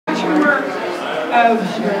Oh,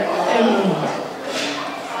 sure.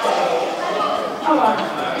 Oh, well.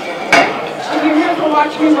 If you're here to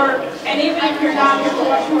watch me work, and even if you're not here to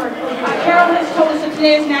watch me work, Carol has told us that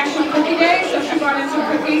today is National Cookie Day, so she brought in some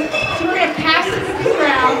cookies. So we're going to pass the cookies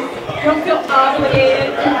around. Don't feel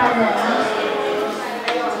obligated to have one.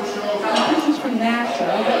 This is from NASA.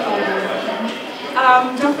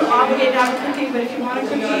 Don't feel obligated to have a cookie, but if you want a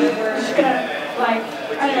cookie, we're just going to, like,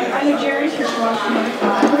 I know Jerry's here to watch me.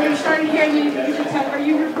 We're going to start here, and then you can tell, are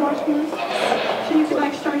you here to watch me? So you could,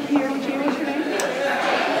 like, start here with Jerry. What's your name?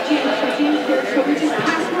 So we just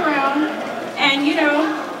pass them around, and you know,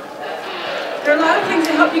 there are a lot of things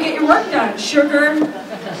that help you get your work done. Sugar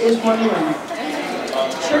is one of them.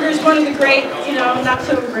 Sugar is one of the great, you know, not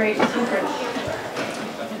so great secrets.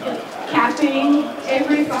 Caffeine.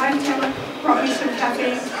 Avery behind camera brought me some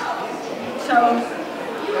caffeine. So,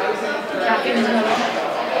 caffeine is another one.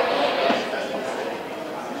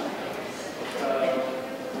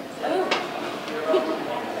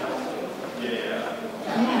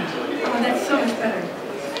 That's so much better.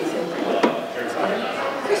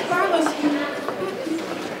 Chris Barlow's here.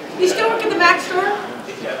 You still work at the Mac store?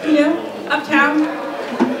 You know, uptown,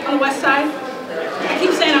 on the west side? I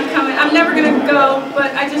keep saying I'm coming. I'm never going to go,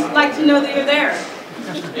 but I just like to know that you're there.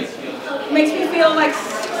 It makes me feel like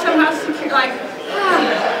somehow secure, like,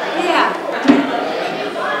 yeah.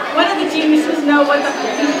 One of the geniuses know what the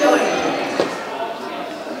he's doing.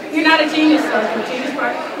 You're not a genius, though, for genius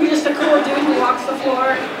part. You're just a cool dude who walks the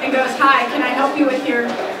floor and goes, hi, can I help you with your...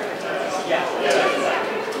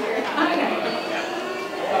 Okay.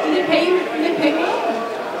 Did they pay you? Did they pay me?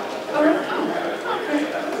 Oh, really? Oh, okay.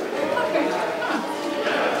 Okay. Huh.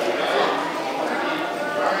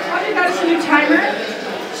 Audrey got us a new timer,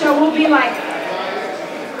 so we'll be like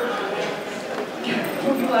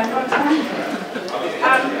on time.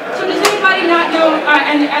 So does anybody not know,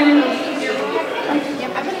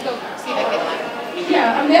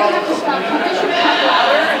 yeah, they don't have to stop. They should talk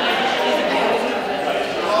louder.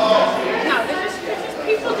 No, they're just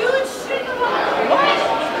people doing shit. What?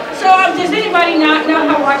 So does anybody not know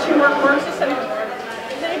how watching work works? Is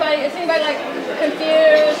anybody like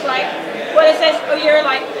confused? Like what it says? Oh, you're a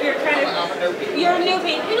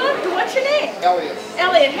newbie. You know, what's your name? Elliot.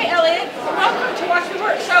 Elliot. Hey, Elliot. Welcome to Watch Me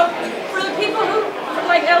Work. So for the people who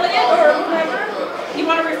like Elliot or whoever, you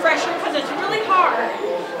want a refresher because it's really hard.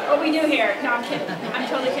 What we do here. No, I'm kidding. I'm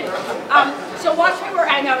totally kidding. So watch me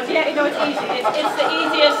work. I know. Yeah, you know it's easy. It's the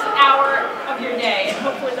easiest hour of your day, and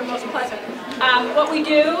hopefully the most pleasant. What we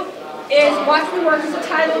do is Watch Me Work is the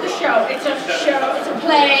title of the show. It's a show. It's a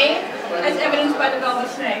play, as evidenced by the Velvet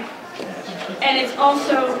Snake. And it's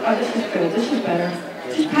also. Oh, this is good. This is better.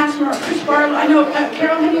 Just pass them around. Chris Barlow. I know.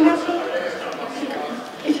 Carol, have you had some?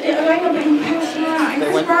 I know, but you pass them around.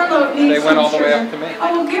 And Chris Barlow needs. They went all the way up to me.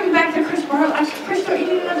 Oh, we'll give them back to Chris Barlow. Chris, don't you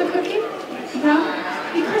need another cookie? No?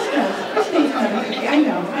 Chris does. Chris needs another cookie. I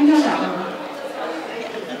know that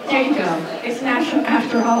one. There you go. It's national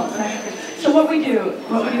after all. So what we do,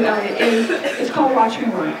 Elliot, is it's called Watch Me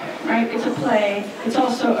Work, right? It's a play. It's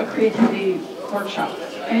also a creativity workshop,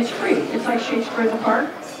 and it's free. It's like Shakespeare in the Park,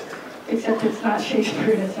 except it's not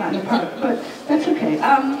Shakespeare and it's not in the park. But that's okay.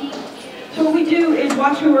 So what we do is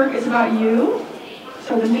Watch Me Work is about you.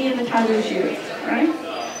 So the me and the title is you, right?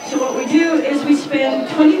 So what we do is we spend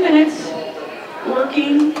 20 minutes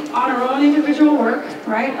working on our own individual work,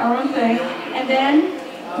 right? Our own thing, and then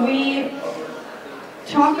we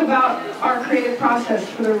talk about our creative process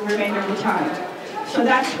for the remainder of the time. So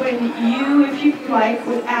that's when you, if you like,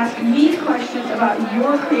 would ask me questions about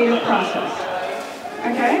your creative process,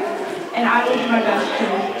 okay? And I will do my best to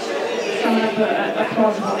come up with a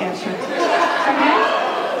plausible answer, okay?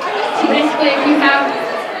 So basically, if you have,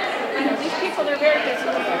 I know these people, they're very busy.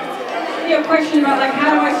 If you have questions about, like,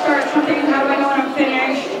 how do I start something, how do I know when I'm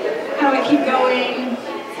finished, how do I keep going,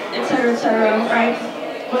 et cetera, right?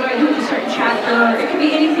 What do I do with a certain chapter? It can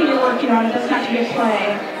be anything you're working on. It doesn't have to be a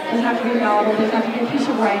play. It doesn't have to be a novel. It doesn't have to be a piece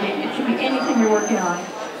of writing. It can be anything you're working on.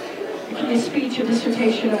 It can be a speech, a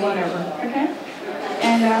dissertation, or whatever. Okay?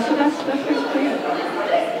 And so that's basically it.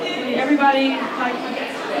 Everybody, like,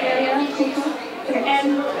 yeah, cool. Okay,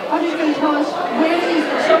 and Audrey's going to tell us when.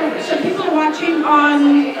 So people are watching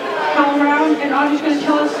on HowlRound, and Audrey's going to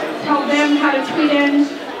tell them how to tweet in,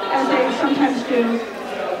 as they sometimes do.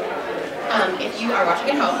 If you are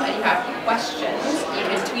watching at home and you have questions, you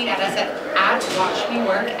can tweet at us at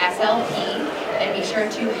WatchMeWorkSLP, and be sure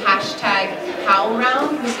to hashtag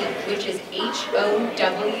HowlRound, which is HowlRound.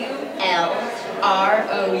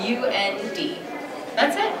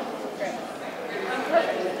 That's it.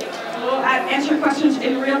 Perfect. We'll answer questions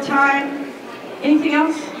in real time. Anything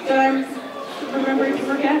else that I'm remembering to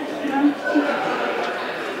forget? No?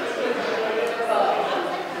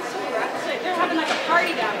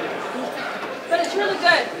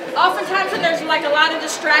 times when there's like a lot of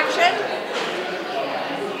distraction,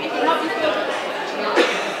 it can help you feel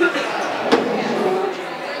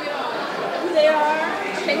who they are.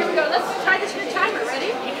 Okay, here we go. Let's try this new timer.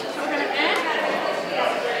 Ready? So we're going to end.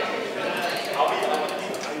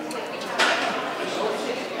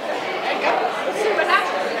 There you go. Let's see what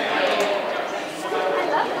happens. I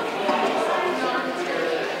love it.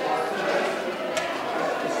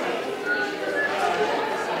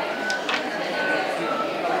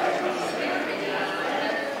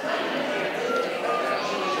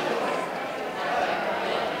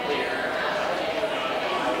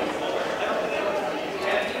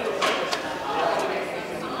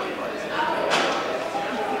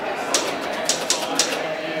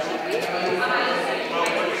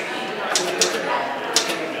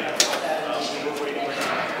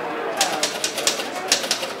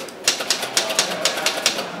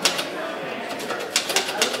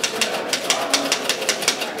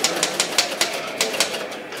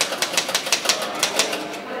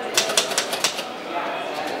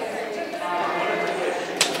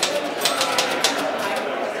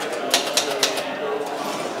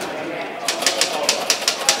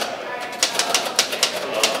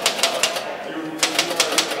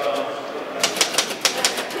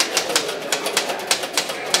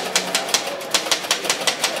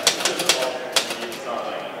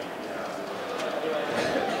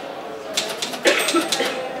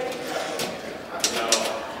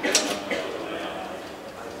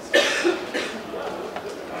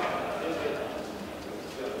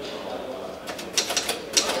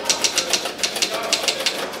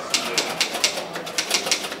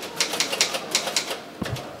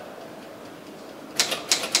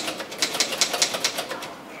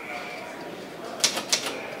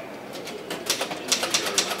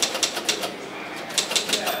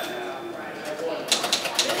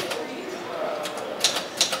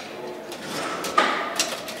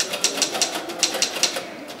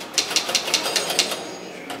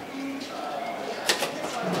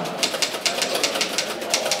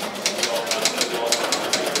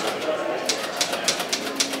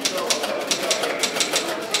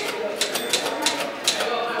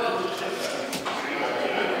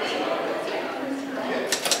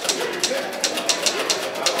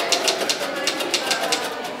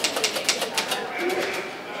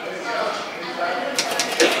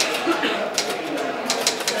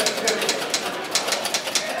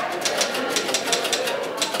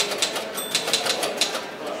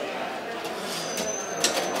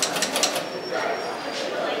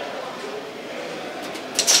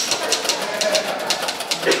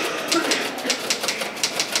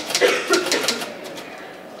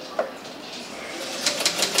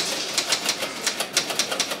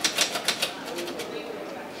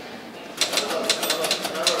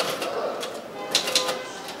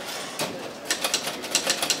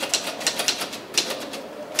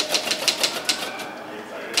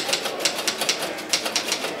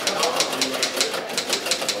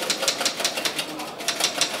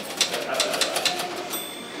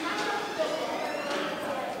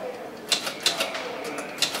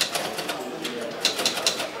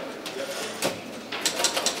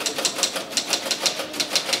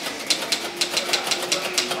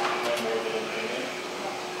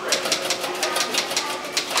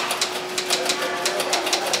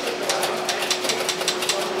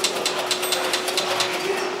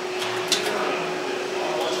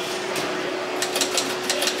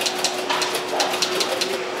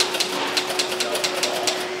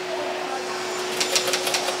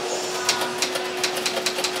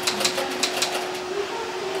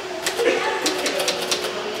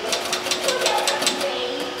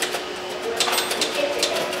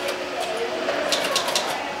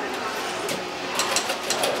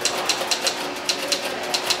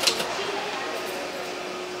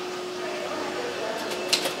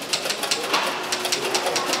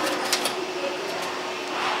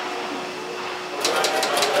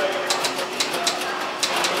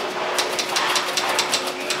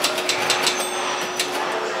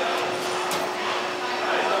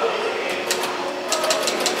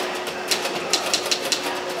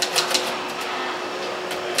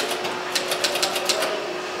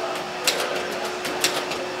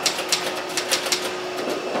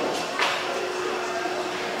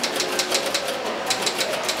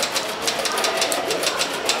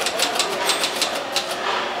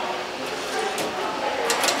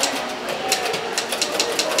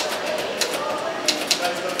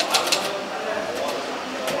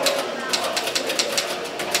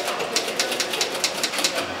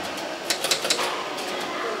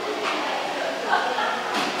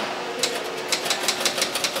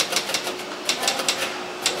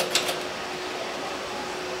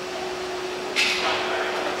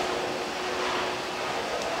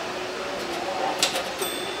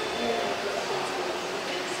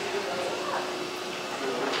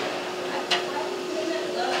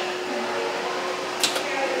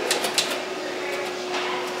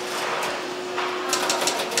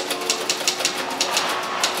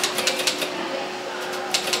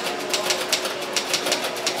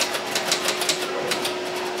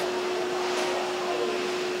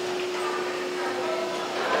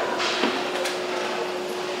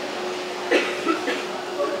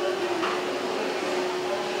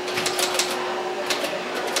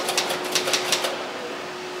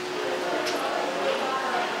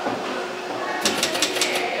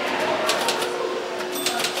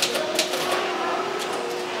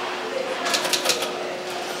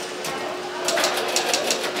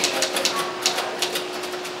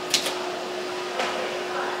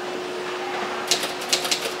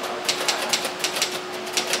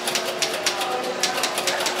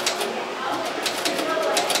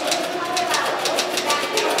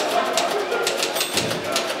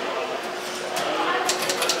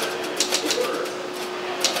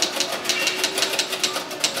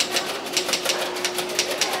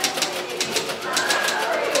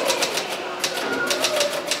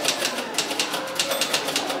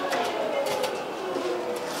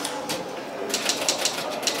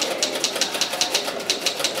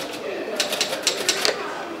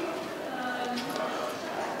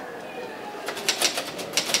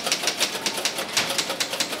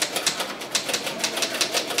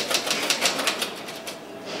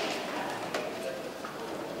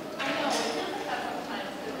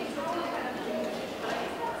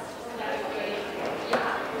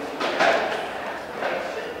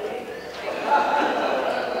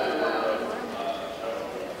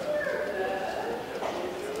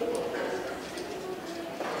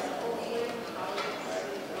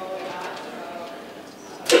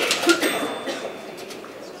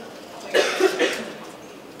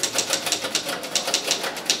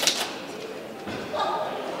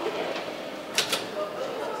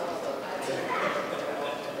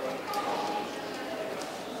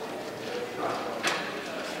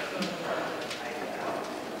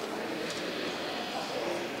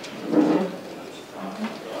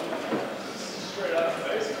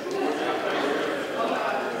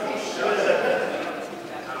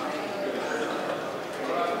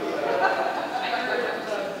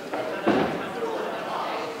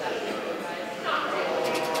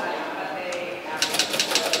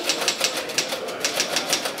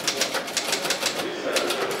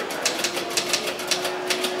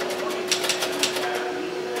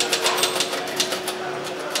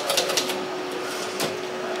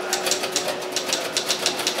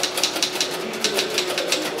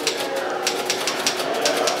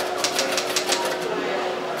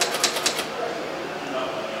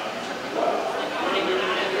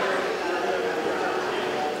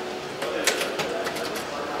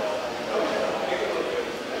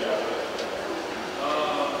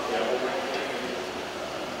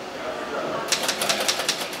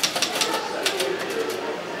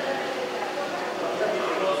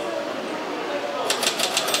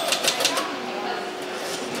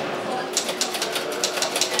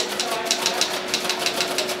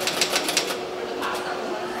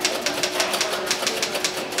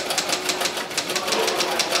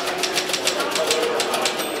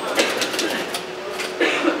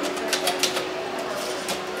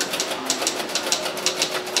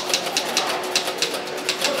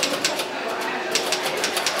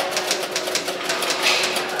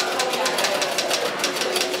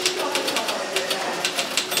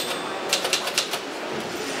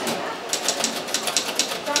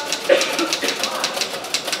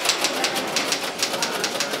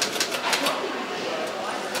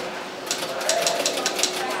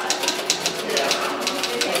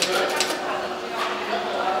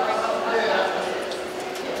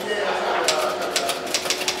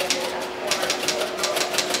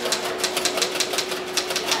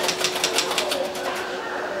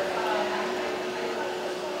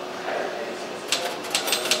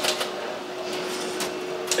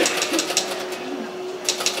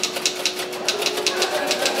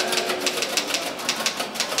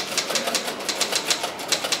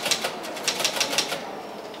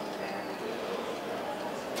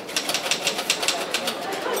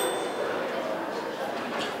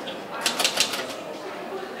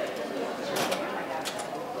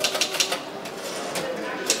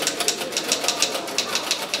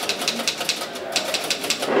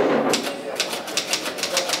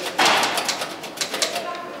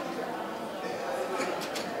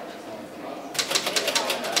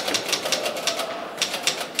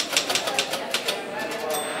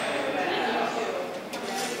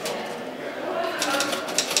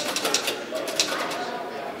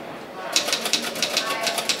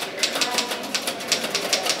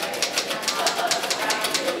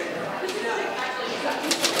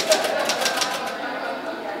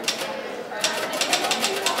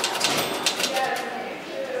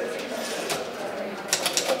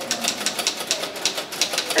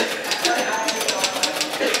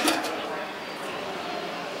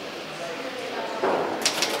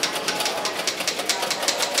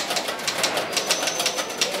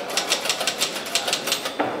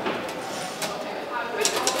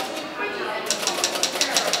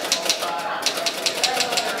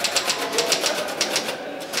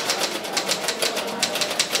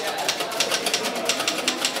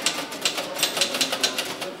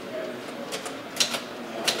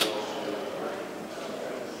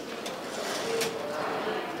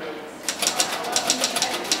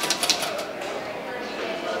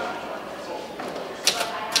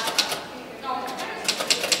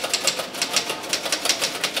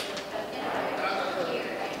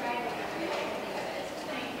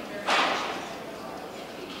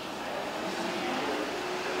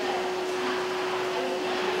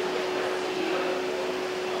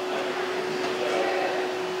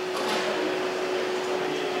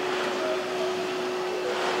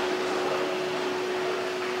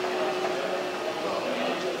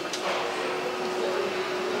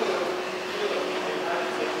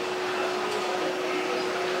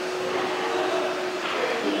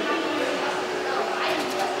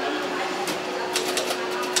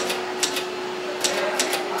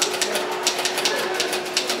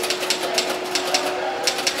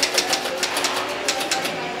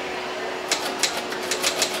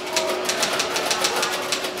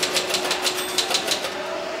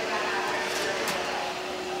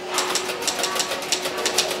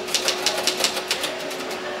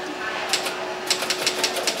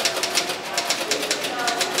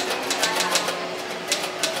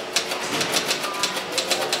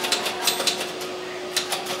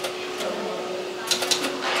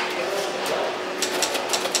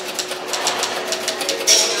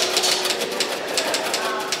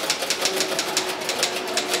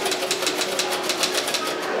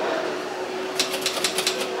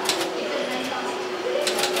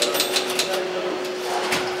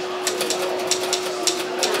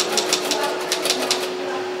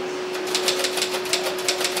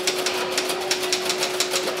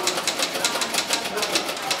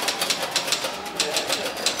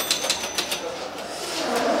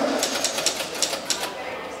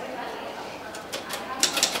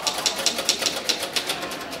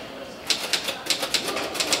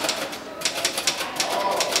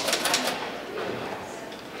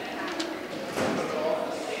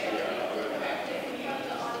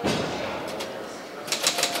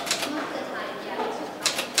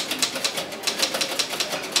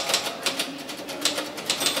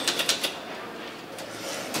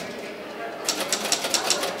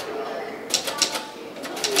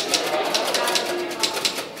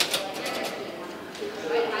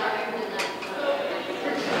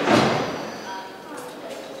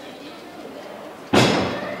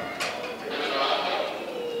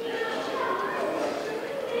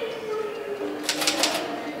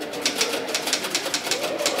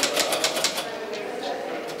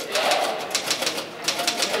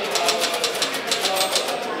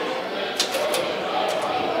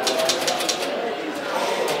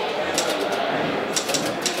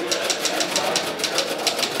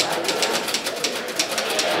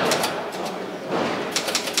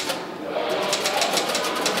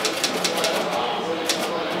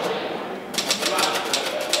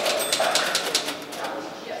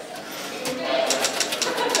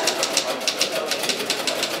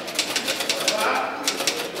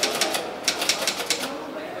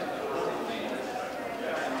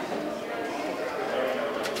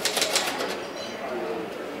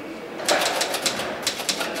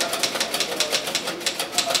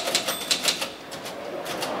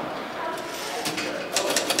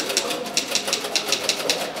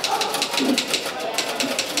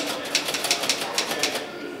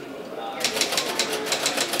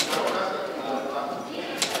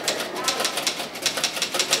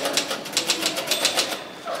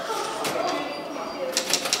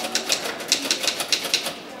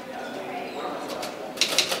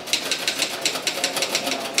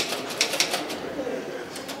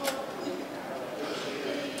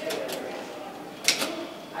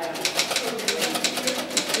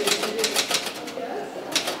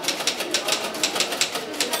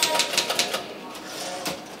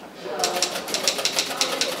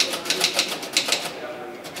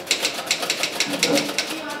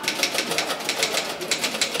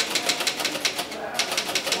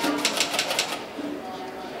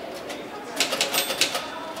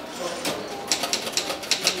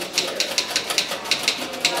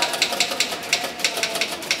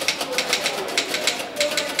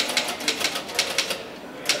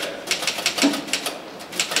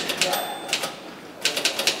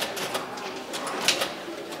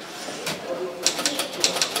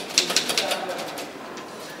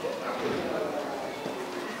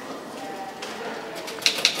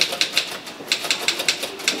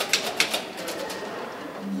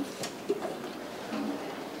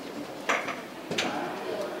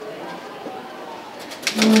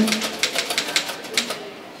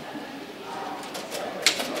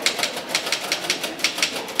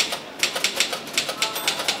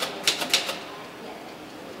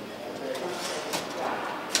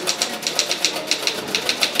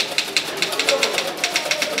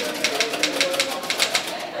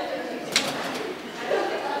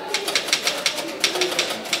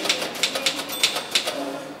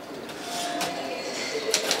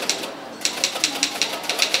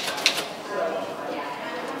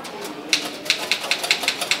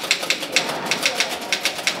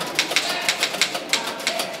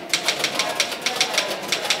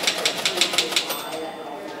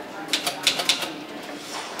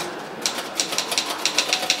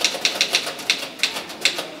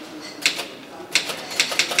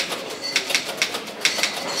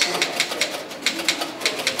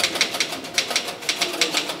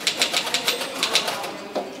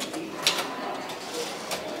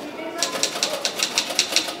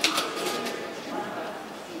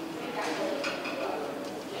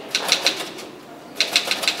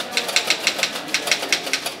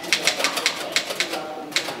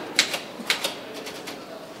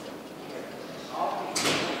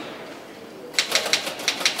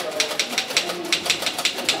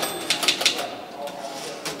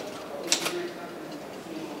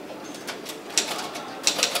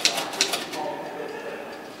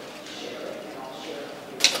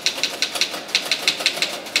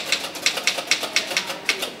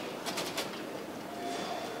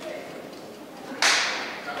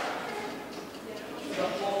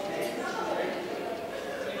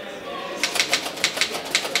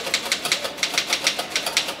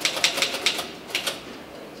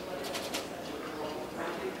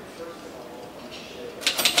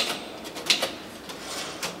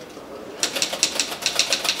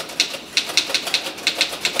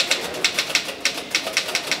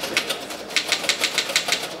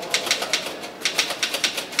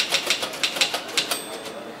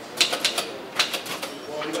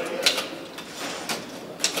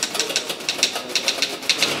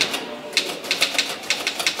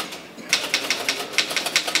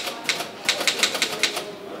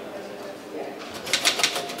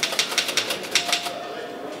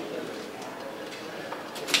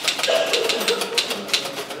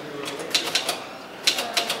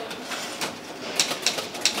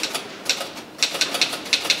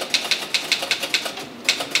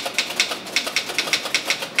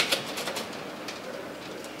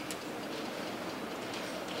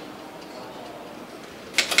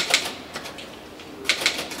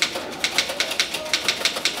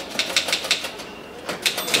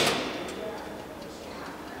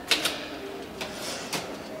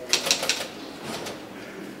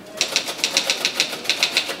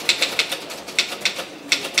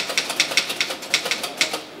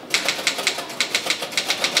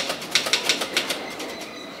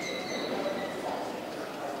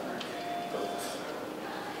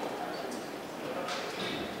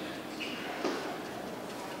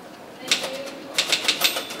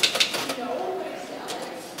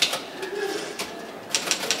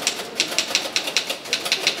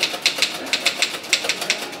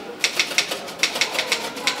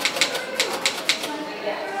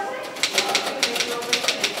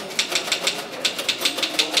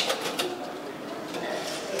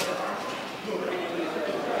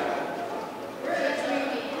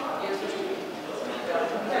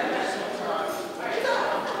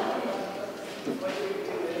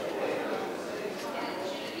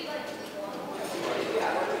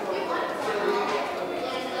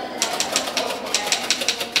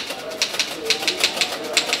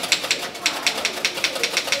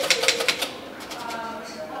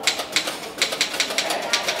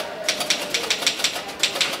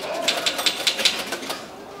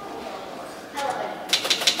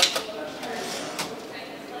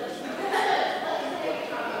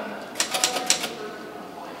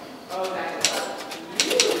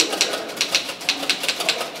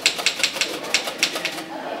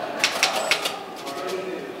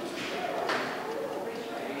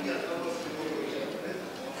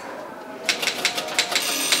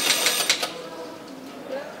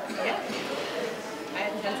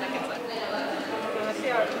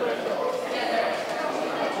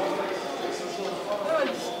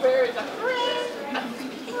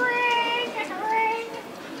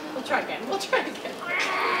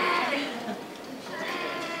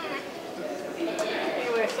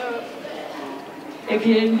 If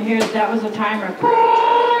you didn't hear it, that was a timer.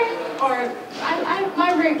 Or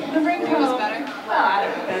the ringtone. Better? Well, I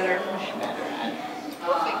don't know, better, much better.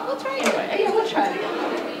 We'll try it. Anyway, yeah, we'll try it again.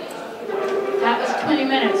 That was 20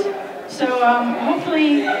 minutes. So hopefully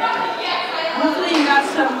you got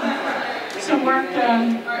some work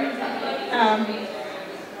done.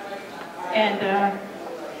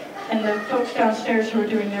 And the folks downstairs who are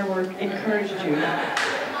doing their work encouraged you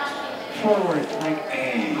forward. Like,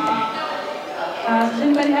 does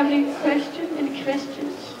anybody have any questions? Any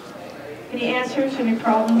questions? Any answers? Any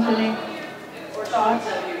problems? Any thoughts?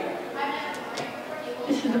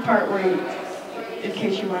 This is the part where, in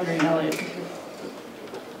case you're wondering, Elliot, this is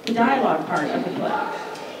the dialogue part of the play.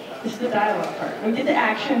 This is the dialogue part. We did the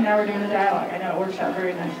action, now we're doing the dialogue. I know, it works out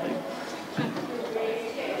very nicely.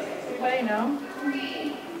 Anybody know?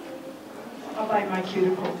 I'll bite my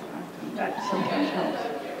cuticle. That sometimes helps.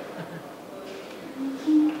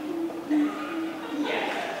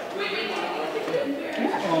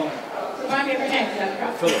 Remind me of your name,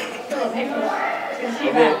 Philip. Philip, hey Philip. Good to see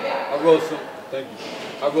you back. Thank you.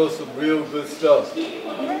 I wrote some real good stuff.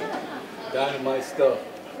 Dynamite stuff.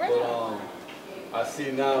 But I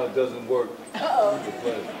see now it doesn't work with the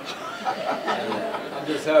play. And I'm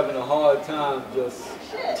just having a hard time just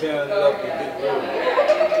tearing it up and getting rid of it.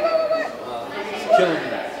 It's killing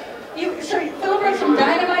me. So Philip wrote some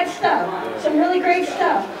dynamite stuff, some really great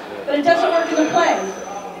stuff, but it doesn't work in the play.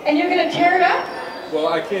 And you're going to tear it up? Well,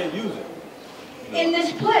 I can't use it. In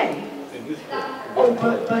this play? In this play. Oh,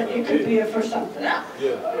 but it could be for something else.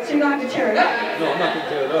 Yeah. So you don't have to tear it up? No, I'm not going to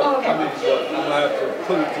tear it up. Oh, okay. I mean, but I'm going to have to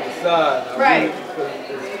put it to the side. Right. I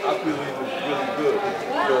feel it's really good.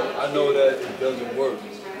 Wow. So I know that it doesn't work.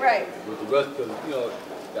 Right. With the rest of,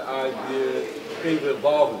 the idea, things are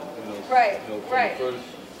evolving, Right. From right. the first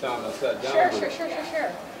time I sat down with it.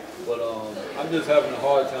 Sure. But I'm just having a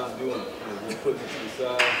hard time doing it, just putting it to the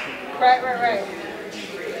side. Right.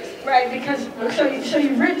 Right, because so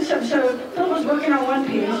you've written some. So Phil was working on one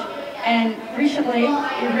piece, and recently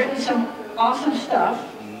you've written some awesome stuff.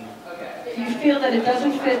 Mm-hmm. You feel that it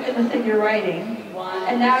doesn't fit in the thing you're writing,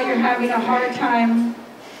 and now you're having a hard time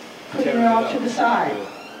putting it off to the side.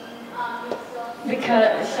 Yeah.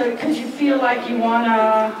 Because you feel like you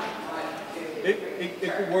wanna. It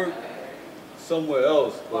could work somewhere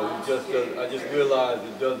else, but it just doesn't. I just realized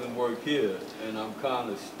it doesn't work here, and I'm kind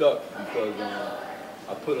of stuck because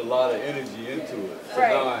I put a lot of energy into it. So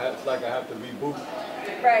now it's like I have to reboot.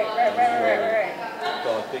 Right.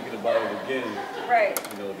 Start thinking about it again. Right.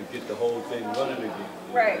 You know, to get the whole thing running again.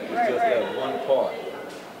 Right. It's just that one part.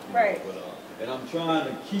 Right. But, and I'm trying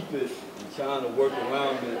to keep it and trying to work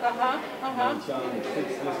around it. And I'm trying to fix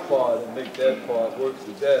this part and make that part work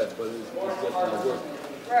with that, but it's just not working.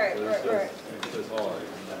 Right. It's just hard.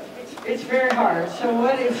 It's very hard. So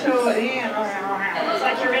it's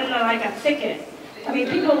like you're in like a thicket. I mean,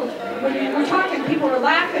 people, when we're talking, people are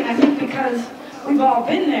laughing, I think, because we've all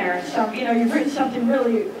been there. And some, you've written something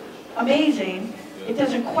really amazing. It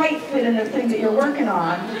doesn't quite fit in the thing that you're working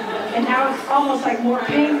on. And now it's almost like more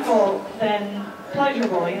painful than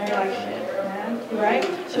pleasurable. You're like, shit, man, right?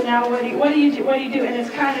 So now what do you do? And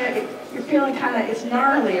it's kind of, you're feeling kind of, it's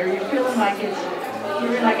gnarly, or you're feeling like you're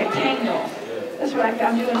in like a tangle. That's what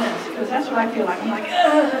I'm doing this, because that's what I feel like. I'm like,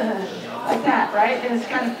 ugh. Like that, right? And it's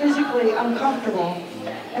kind of physically uncomfortable.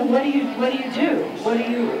 And what do you do?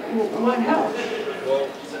 What helps? Well,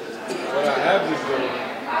 what I have been doing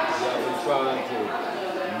is I've been trying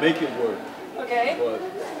to make it work. Okay. But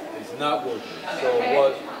it's not working. So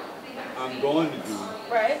what I'm going to do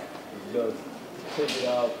is just take it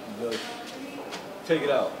out, take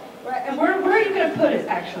it out. Right. And where are you going to put it,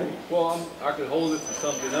 actually? Well, I could hold it for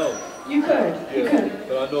something else. You could. Yeah, you could.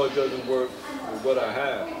 But I know it doesn't work with what I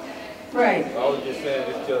have. Right. I was just saying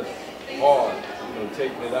it's just hard,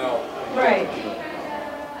 taking it out. Right.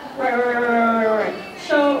 Right.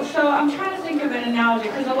 So I'm trying to think of an analogy,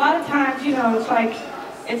 because a lot of times,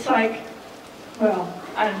 it's like, well,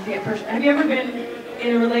 I don't think a person. Have you ever been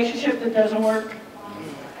in a relationship that doesn't work?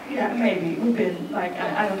 Yeah, maybe. We've been, like,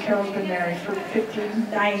 I know Carol's been married for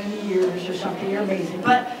 59 years or something. You're amazing.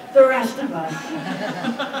 But the rest of us,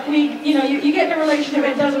 you get in a relationship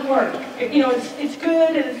and it doesn't work. It's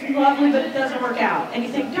good and it's lovely, but it doesn't work out. And you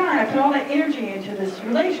think, darn, I put all that energy into this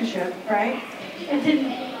relationship, right? It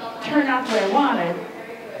didn't turn out the way I wanted.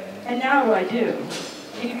 And now what do I do?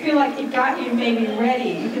 And you feel like it got you maybe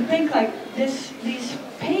ready. You can think like these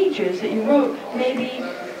pages that you wrote maybe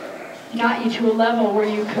got you to a level where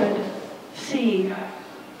you could see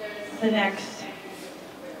the next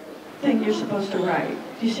thing you're supposed to write.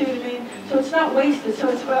 Do you see what I mean? So it's not wasted. So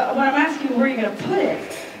it's when I'm asking where you're going to put it,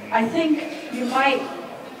 I think you might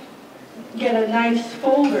get a nice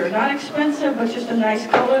folder, not expensive, but just a nice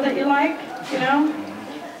color that you like,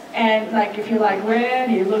 And like if you like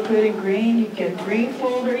red, you look good in green, you get a green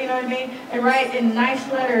folder, you know what I mean? And write in nice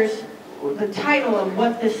letters the title of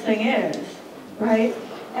what this thing is, right?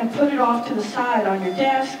 And put it off to the side on your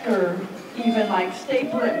desk, or even like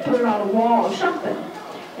staple it and put it on a wall or something.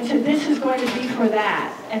 And so this is going to be for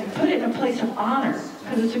that. And put it in a place of honor,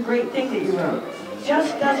 because it's a great thing that you wrote.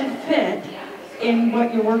 Just doesn't fit in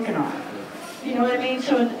what you're working on. You know what I mean?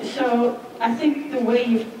 So I think the way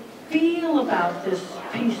you feel about this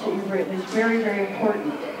piece that you've written is very, very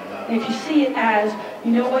important. And if you see it as,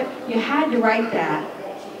 you know what, you had to write that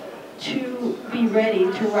to be ready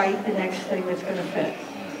to write the next thing that's going to fit.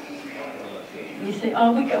 You say,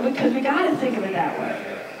 oh, because we got to think of it that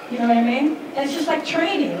way. You know what I mean? And it's just like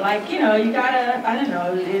training. Like, you got to, I don't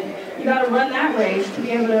know, you got to run that race to be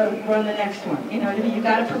able to run the next one. You know what I mean? You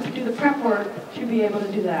got to do the prep work to be able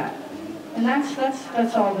to do that. And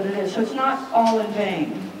that's all that it is. So it's not all in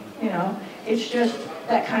vain. It's just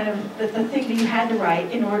that kind of, the thing that you had to write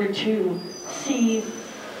in order to see,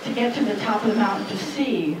 to get to the top of the mountain to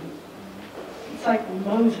see. It's like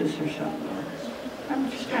Moses or something. I'm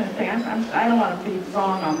just trying to think. I don't want to be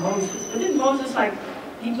wrong on Moses. But didn't Moses, like,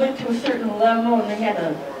 he went to a certain level and then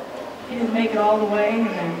he didn't make it all the way, and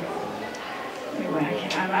then, anyway,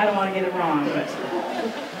 I don't want to get it wrong, but,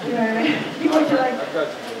 you know what I mean? He went to, like,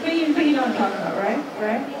 but you know what I'm talking about,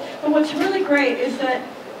 right? But what's really great is that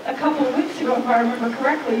a couple of weeks ago, if I remember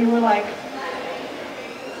correctly, you were like,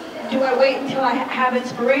 do I wait until I have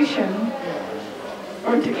inspiration?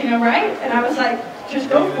 Or, right? And I was like, just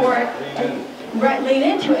go for it. And lean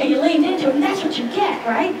into it, and you leaned into it, and that's what you get,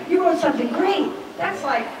 right? You wrote something great. That's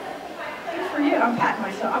like, good for you. I'm patting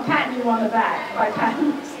myself. I'm patting you on the back by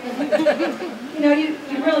patting.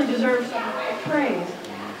 You really deserve some praise.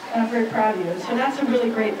 And I'm very proud of you. So that's a really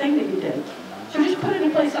great thing that you did. So just put it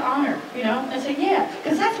in a place of honor, and say, yeah,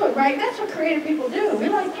 because that's what creative people do. We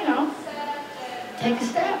like, take a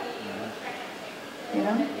step,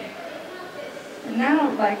 And now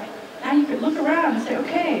you could look around and say,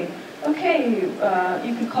 okay,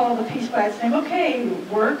 you can call the piece by its name. Okay,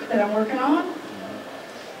 work that I'm working on.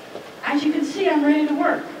 As you can see, I'm I'm ready to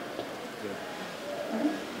work.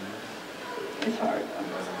 Right? It's hard.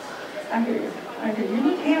 I hear you. I hear you. You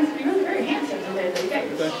look handsome. You look very handsome today. You got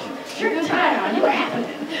your shirt and tie on. You were happening.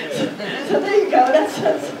 So there you go.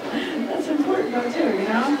 That's important though too, you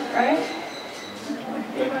know, right?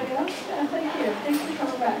 Anybody else? Yeah, thank you. Thanks for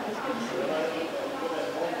coming back. It's good to see you.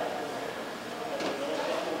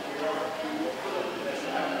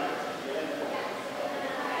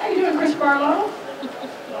 How you doing, Chris Barlow?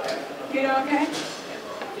 You doing okay?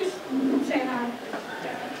 Just saying hi.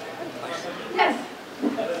 Yes.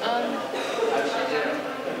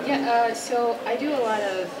 So I do a lot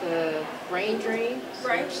of brain drain,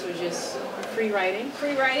 Right. So just free writing.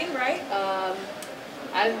 Free writing, right?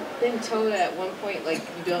 I've been told at one point, like,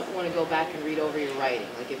 you don't want to go back and read over your writing,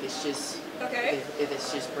 like if it's just if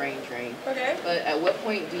it's just brain drain. Okay. But at what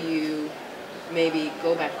point do you maybe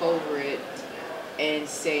go back over it and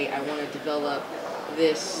say, I want to develop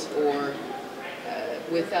this, or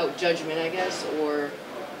without judgment, I guess, or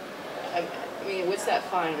I mean, what's that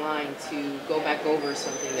fine line to go back over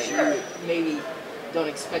something that you maybe don't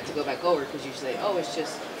expect to go back over because you say, oh, it's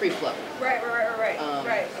just free flow. Right.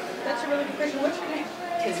 Right. That's a really good question. What's your name?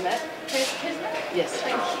 Kismet? Kismet? Yes.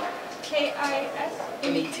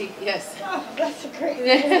 K-I-S-M-E-T? Yes. Oh, that's a great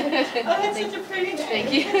name. Oh, that's such a pretty name.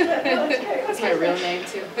 Thank you. That's my real name,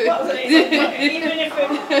 too. Well, even if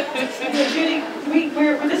it's Judy,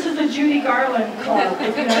 this is the Judy Garland Club,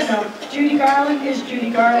 if you don't know. Judy Garland is Judy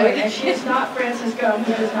Garland, and she is not Frances Gum,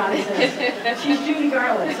 who does not exist. She's Judy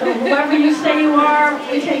Garland. So whoever you say you are,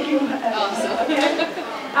 we take you. Awesome. Okay?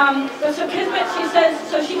 But so Kismet,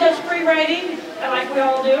 she does free writing, like we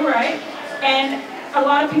all do, right? And a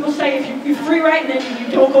lot of people say if you free write, then you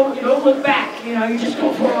don't look back. You know, you just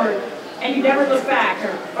go forward, and you never look back,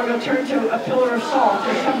 or you'll turn to a pillar of salt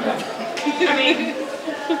or something. I mean,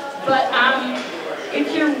 but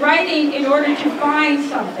if you're writing in order to find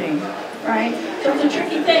something, right? So it's a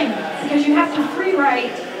tricky thing because you have to free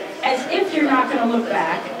write as if you're not going to look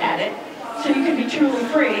back at it, so you can be truly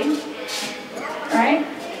free, right?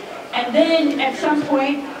 And then at some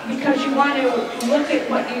point, because you want to look at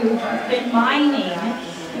what you've been mining,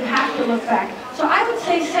 you have to look back. So I would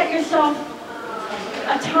say set yourself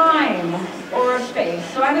a time or a space.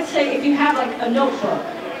 So I would say if you have like a notebook,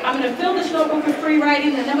 I'm going to fill this notebook with free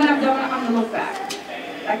writing, and then when I'm done, I'm going to look back,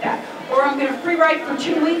 like that. Or I'm going to free write for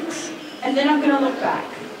 2 weeks, and then I'm going to look back,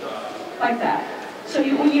 like that. So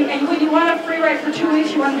when you want to free write for 2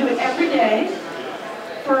 weeks, you want to do it every day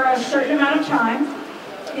for a certain amount of time.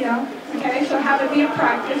 You know, okay, so have it be a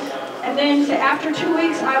practice, and then say after 2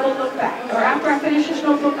 weeks I will look back, or after I finish this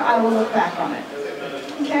notebook I will look back on it,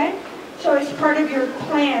 okay? So it's part of your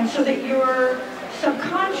plan so that your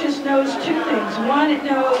subconscious knows 2 things. One, it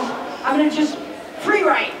knows I'm going to just free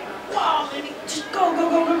write, whoa, baby, just go,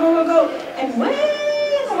 and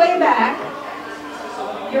way back,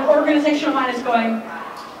 your organizational mind is going,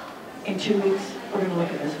 in 2 weeks we're going to look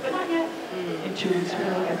at this, but not yet. In 2 weeks we're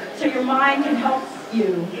going to look at it. So your mind can help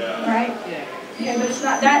you, right? Yeah. Okay, but it's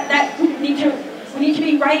not that we need to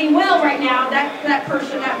be writing well right now. That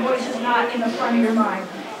person, that voice is not in the front of your mind.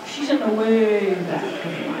 She's in the way back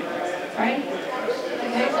of your mind, right?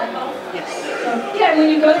 Okay, is that all? Yes. So yeah, when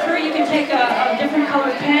you go through, you can take a different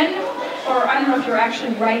colored pen, or I don't know if you're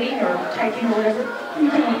actually writing or typing or whatever. You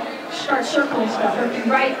can start circling stuff, or if you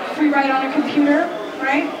free write on a computer,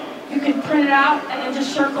 right? You can print it out and then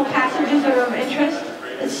just circle passages that are of interest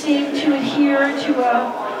that seem to adhere to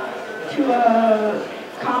a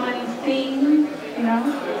common theme, you know.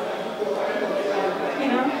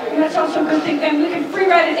 And that's also a good thing. And you can free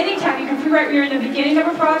write at any time. You can free write when you're in the beginning of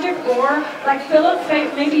a project, or like Philip,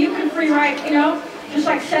 maybe you can free write, you know, just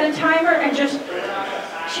like set a timer and just,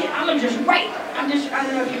 I'm gonna just write. I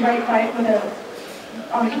don't know if you write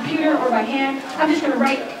on a computer or by hand. I'm just going to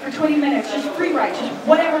write for 20 minutes, just free write, just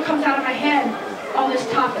whatever comes out of my head on this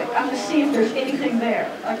topic. I'm going to see if there's anything there,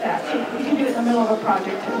 like that. So you can do it in the middle of a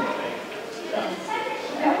project too.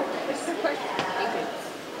 Okay? That's a good question. Thank you.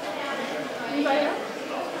 Anybody else?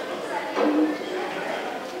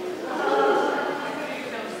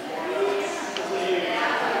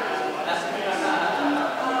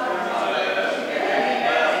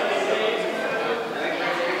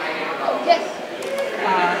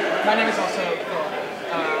 My name is also Philip.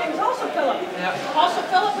 Your name is also Philip? Yeah. Also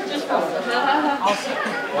Philip or just Philip?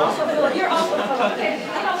 Also Philip. You're also Philip. Okay.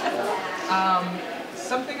 And also Philip.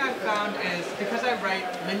 Something I've found is because I write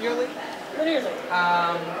linearly.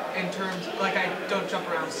 In terms, like I don't jump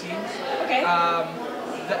around scenes. Okay.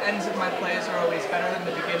 The ends of my plays are always better than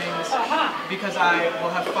the beginnings because I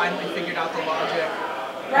will have finally figured out the logic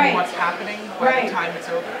and what's happening by the time it's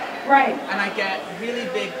over. Right. And I get really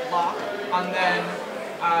big block and then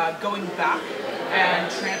going back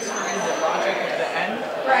and transferring the logic of the end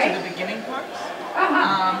to the beginning parts,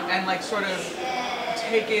 and like sort of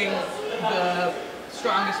taking the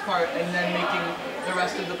strongest part and then making the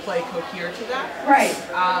rest of the play cohere to that. Right.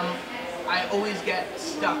 I always get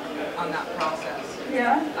stuck on that process.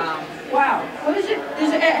 Yeah. Wow. What is it?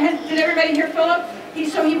 Did everybody hear Philip? He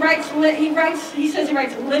says he writes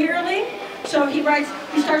linearly. So he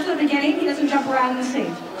starts at the beginning, he doesn't jump around in the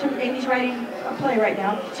scenes. So Amy's writing a play right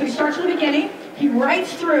now. So he starts at the beginning, he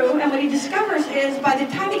writes through, and what he discovers is by the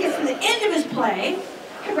time he gets to the end of his play,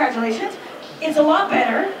 congratulations, it's a lot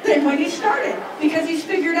better than when he started, because he's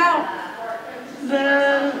figured out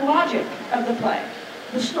the logic of the play.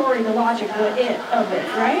 The story, the logic, of it,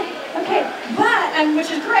 right? Okay, and which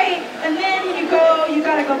is great, and then you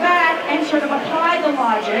gotta go back and sort of apply the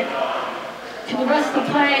logic to the rest of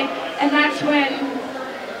the play, and that's when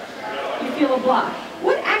you feel a block.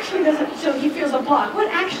 What actually does it, so he feels a block, what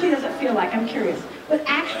actually does it feel like? I'm curious.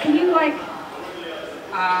 Can you like...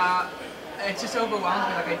 it just overwhelms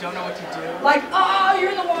me, like I don't know what to do. Like, oh, you're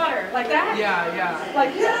in the water, like that? Yeah.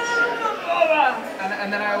 Like,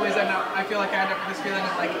 and then I always I feel like I end up with this feeling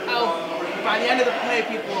of like, oh, by the end of the play,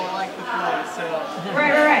 people will like the play, so...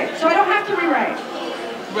 Right. So I don't have to rewrite.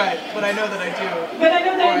 Right, but I know that I do. But I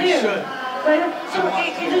know that I do. Should. So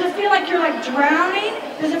does it feel like you're like drowning?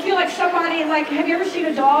 Does it feel like somebody, like, have you ever seen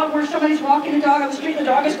a dog where somebody's walking a dog on the street and the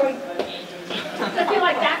dog is going... Does it feel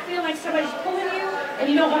like that? Feel like somebody's pulling you and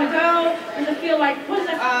you don't want to go? Does it feel like, what is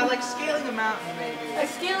it? Like scaling a mountain, maybe. Like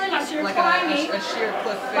scaling, like so you're like climbing. a sheer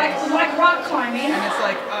cliff face. Like rock climbing. And it's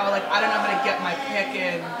like, oh, like I don't know how to get my pick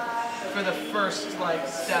in for the first like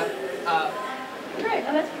step up. Right.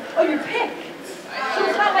 Your pick. So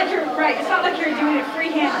it's not like you're it's not like you're doing it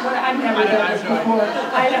freehand. I've never done this before.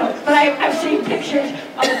 I know, but I've seen pictures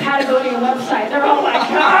on the Patagonia website. They're all like,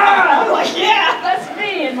 ah! I'm like, yeah, that's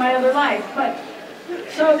me in my other life. But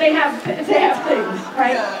so they have things,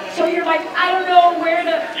 right? So you're like, I don't know where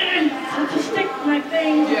to stick my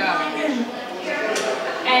thing. Yeah.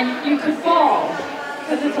 And you could fall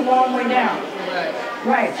because it's a long way down.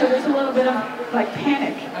 Right, so there's a little bit of like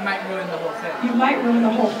panic. I might ruin the whole thing. You might ruin the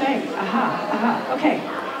whole thing. Okay.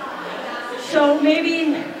 So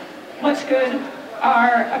maybe what's good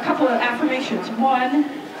are a couple of affirmations. One,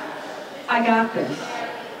 I got this.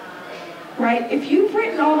 Right? If you've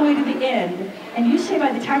written all the way to the end, and you say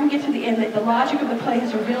by the time we get to the end that the logic of the play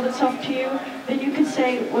has revealed itself to you, then you can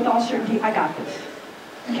say with all certainty, I got this.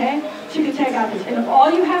 Okay? So you can say, I got this. And if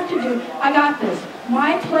all you have to do, I got this.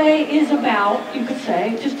 My play is about, you could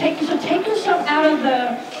say, just take yourself out of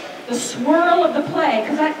the swirl of the play,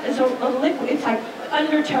 because that is a liquid, it's like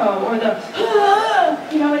undertow, or the,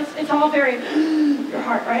 it's all very, your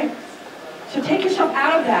heart, right? So take yourself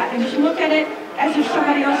out of that, and just look at it as if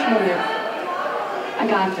somebody else wrote it. I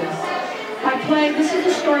got this. My play, this is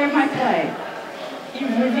the story of my play.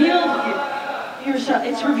 You've revealed yourself,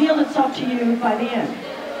 it's revealed itself to you by the end.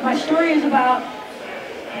 My story is about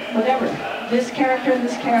whatever. This character, and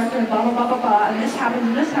blah, blah, blah, blah, blah, and this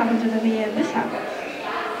happens, and in the end, this happens.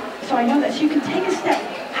 So I know that. So you can take a step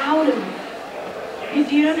out of it.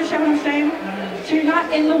 Do you understand what I'm saying? So you're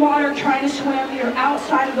not in the water trying to swim, you're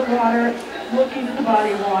outside of the water looking at the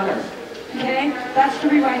body of water. Okay? That's the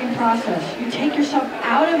rewriting process. You take yourself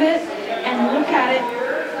out of it and look at it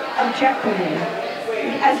objectively,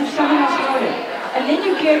 as if someone else wrote it. And then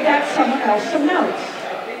you give that someone else some notes.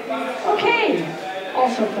 Okay.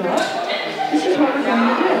 Also, Philip, this is what we're going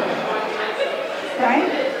to do, right?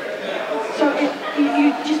 So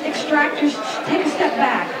you just take a step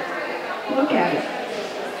back, look at it.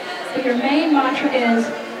 But your main mantra is,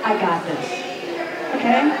 I got this,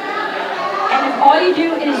 okay? And if all you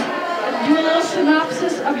do is do a little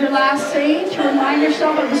synopsis of your last scene to remind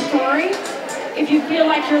yourself of the story, if you feel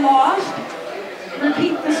like you're lost,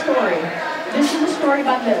 repeat the story. This is a story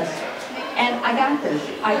about this. And I got this.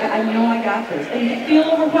 I know I got this. And you feel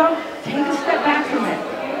overwhelmed, take a step back from it.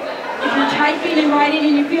 If you're typing and writing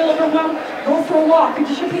and you feel overwhelmed, go for a walk and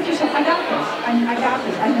just repeat yourself, I got this. I got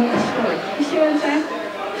this. I know this story. You see what I'm saying?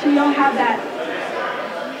 So you don't have that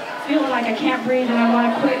feeling like I can't breathe and I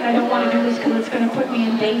want to quit and I don't want to do this because it's going to put me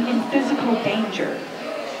in physical danger.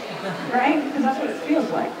 Right? Because that's what it feels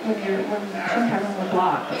like when sometimes when we're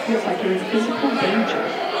blocked. It feels like you're in physical danger.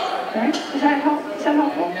 Right? Is that helpful?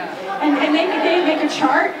 Yeah. And maybe they make a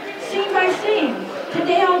chart, scene by scene.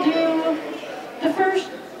 Today I'll do the first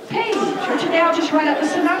page, or today I'll just write out the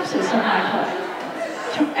synopsis of my play.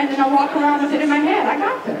 And then I'll walk around with it in my head. I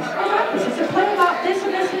got this. I got this. It's a play about this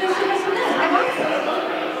and this and this and this and this. I got this.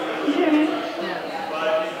 You see what I mean? Yeah.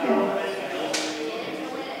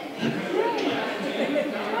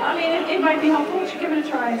 I mean, it might be helpful. We should give it a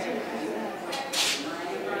try.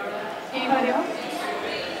 Anybody else?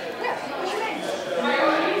 Yeah, what's your name?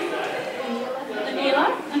 Anila?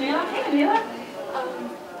 Anila? Hey, Anila.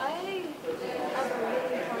 I have a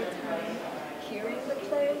really hard time hearing the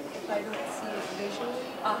play if I don't see it visually.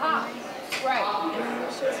 Aha. Right. And I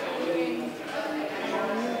was just wondering,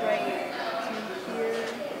 when you write, do you hear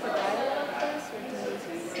the dialogue first, or do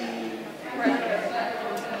you see what the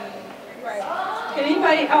actors mean? Right. Can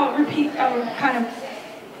anybody, I'll repeat, I'll kind of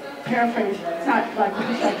paraphrase, not like what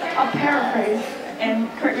you said, I'll paraphrase and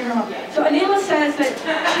correct me if I'm wrong. So Anila says that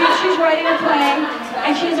she's writing a play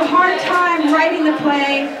and she has a hard time writing the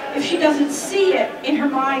play if she doesn't see it in her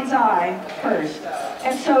mind's eye first.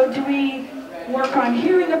 And so do we work on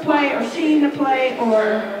hearing the play or seeing the play,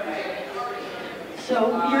 or,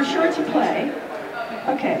 so you're sure it's a play?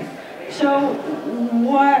 Okay. So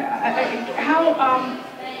what, how,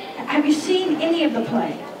 have you seen any of the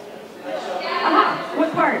play? Aha,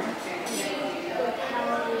 what part?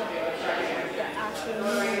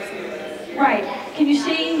 Right. Can you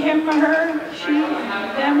see him or her, she,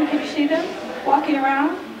 them? Can you see them walking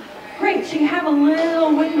around? Great. So you have a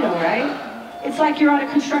little window, right? It's like you're on a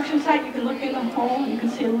construction site. You can look in the hole. You can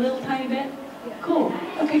see a little tiny bit. Cool.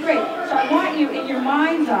 Okay, great. So I want you, in your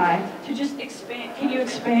mind's eye, to just expand. Can you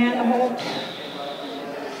expand the whole?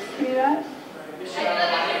 Can you do that?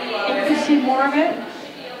 And you can see more of it?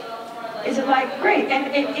 Is it like, great,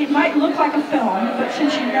 and it might look like a film, but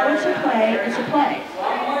since you know it's a play,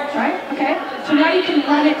 right? Okay? So now you can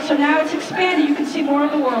run it, so now it's expanded, you can see more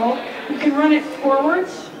of the world. You can run it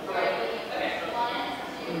forwards.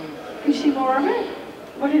 Can you see more of it?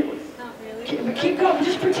 Not really. But keep going,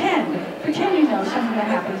 just pretend. Pretend you know something that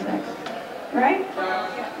happens next. Right?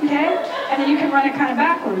 Okay? And then you can run it kind of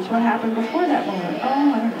backwards, what happened before that moment.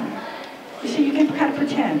 Oh, I don't know. You see, you can kind of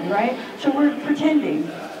pretend, right? So we're pretending.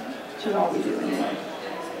 Which is all we do anyway,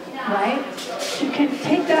 right? So you can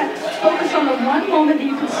take that, focus on the one moment that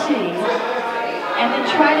you can see, and then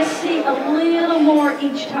try to see a little more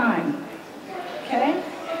each time, okay?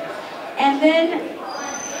 And then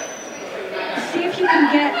see if you can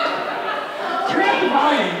turn up the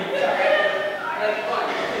volume.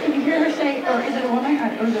 Can you hear her say, or is it a woman?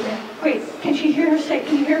 Or is it a man? Wait, can you hear her say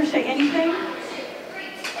anything?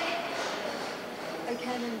 I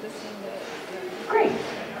can't understand it. Great.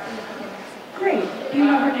 Great. Do you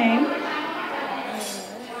know her name?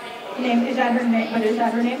 Is that her name? But is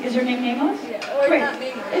that her name? Is her name nameless? Yeah. Or great. Not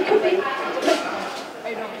nameless. It could be.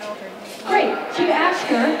 I don't know her name. Great. So you ask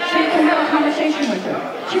her so you can have a conversation with her.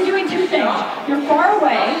 So you're doing two things. You're far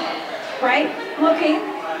away, right? Looking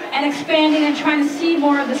and expanding and trying to see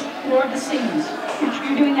more of the scenes.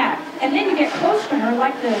 You're doing that. And then you get close to her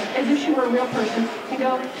like this, as if she were a real person, and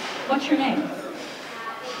go, what's your name?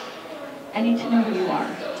 I need to know who you are.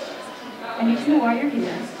 I need to know why you're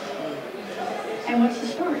here. And what's the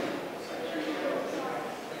story?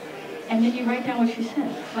 And then you write down what she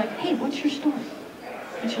said. Like, hey, what's your story?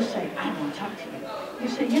 And she'll say, I don't want to talk to you. You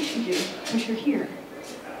say, yes, you do, because you're here.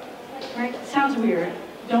 Right? Sounds weird.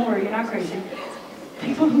 Don't worry, you're not crazy.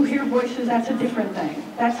 People who hear voices, that's a different thing.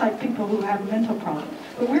 That's like people who have mental problems.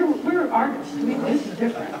 But we're artists. This is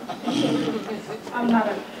different. I'm not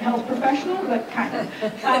a health professional, but kind of.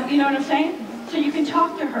 You know what I'm saying? So you can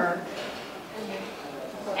talk to her.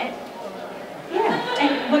 And, yeah,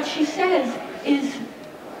 and what she says is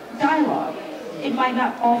dialogue. It might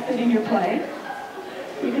not all fit in your play.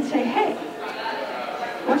 You can say, hey,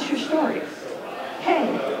 what's your story?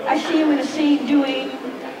 Hey, I see you in a scene doing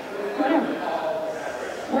whatever.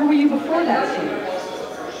 Where were you before that scene?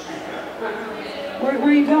 Where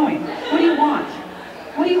are you going? What do you want?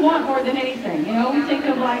 What do you want more than anything? You know, we think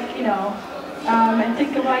of like, you know, and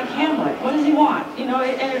think of like Hamlet. What does he want? You know,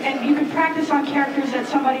 and you can practice on characters that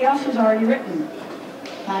somebody else has already written.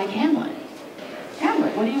 Like Hamlet.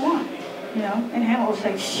 Hamlet, what do you want? You know, and Hamlet will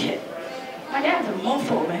say, shit, my dad's a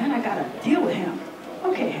mofo, man. I gotta deal with him.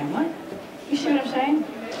 Okay, Hamlet. You see what I'm saying?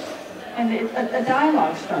 And a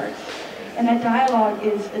dialogue starts. And that dialogue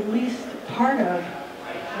is at least part of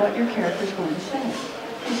what your character's going to say.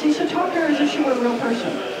 You see, so talk to her as if she were a real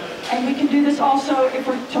person. And we can do this also if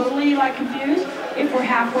we're totally like confused, if we're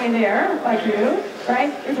halfway there, like you,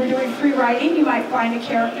 right? If we're doing free writing, you might find a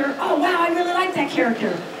character, oh wow, I really like that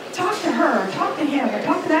character. Talk to her, or talk to him, or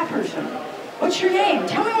talk to that person. What's your name?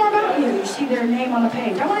 Tell me more about you. You see their name on the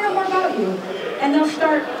page. I want to know more about you. And they'll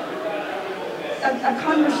start, a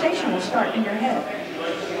conversation will start in your head.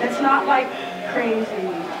 That's not like crazy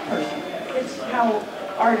person. It's how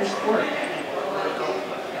artists work.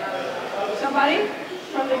 Somebody?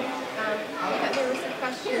 From the... Yeah, there was a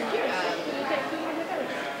question.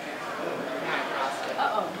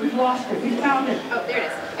 Uh-oh, we've lost it. We found it. Oh, there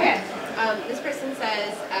it is. Okay. This person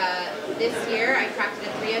says, this year I crafted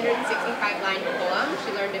a 365-line poem.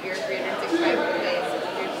 She learned of your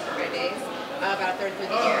 365 days, about a third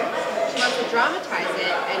through the year. She wants to dramatize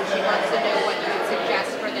it, and she wants to know what you would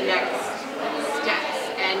suggest for the next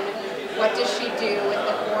steps. And what does she do with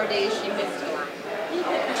the 4 days she missed a line?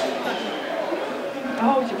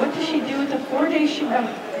 Oh, what does she do with the 4 days she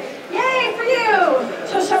missed? Yay for you!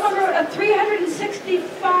 So someone wrote a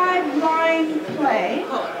 365-line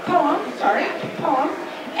poem,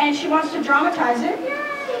 and she wants to dramatize it.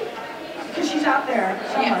 Yay! Because she's out there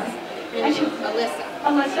somewhere. Yes. And she,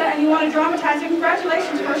 Alyssa, and you want to dramatize it.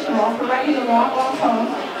 Congratulations, first of all, for writing a long, long poem.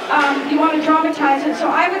 You want to dramatize it, so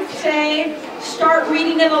I would say start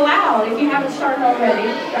reading it aloud if you haven't started already,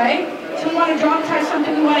 right? So you want to dramatize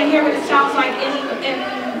something, you want to hear what it sounds like in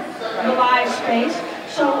the live space.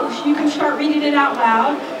 So you can start reading it out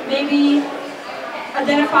loud. Maybe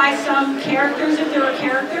identify some characters if there are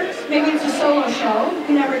characters. Maybe it's a solo show,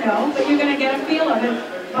 you never know, but you're going to get a feel of it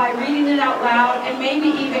by reading it out loud, and maybe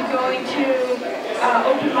even going to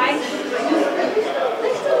open mics.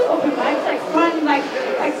 Let's do open mics, like fun, like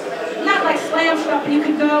not like slam stuff, but you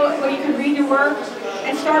could go where you could read your work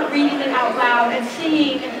and start reading it out loud and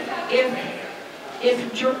seeing if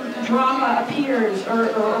drama appears or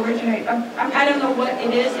originates. I don't know what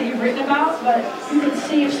it is that you've written about, but you can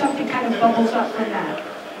see if something kind of bubbles up from that.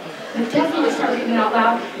 But definitely start reading it out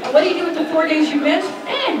loud. And what do you do with the 4 days you missed?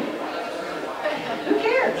 Who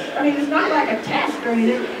cares? I mean, it's not like a test or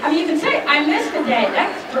anything. I mean, you can say, I missed a day.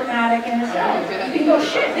 That's dramatic in itself. You can go,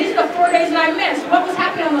 shit, these are the 4 days that I missed. What was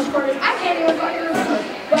happening on those 4 days? I can't even fucking remember.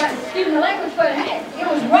 But, excuse the language, but hey, it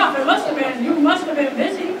was rough. It must have been, you must have been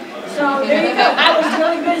busy. So there you go. I was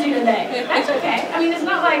really busy today. That's okay. I mean, it's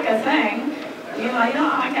not like a thing. You know, I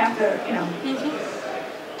have to,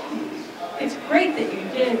 It's great that you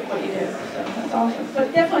did what you did. So that's awesome.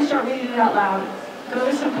 But definitely start reading it out loud. Go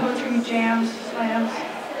to some poetry jams, slams.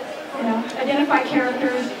 Identify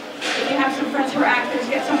characters. If you have some friends who are actors,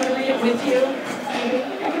 get someone to read it with you. Maybe.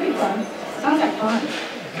 That could be fun. Sounds like fun.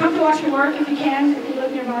 Come to watch me work if you can, if you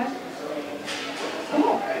live nearby.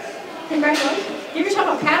 Cool. Congratulations. Give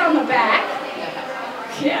yourself a pat on the back.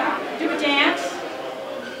 Yeah. Do a dance.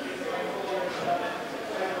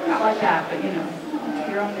 Not like that, but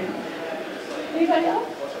your own dance. Anybody else?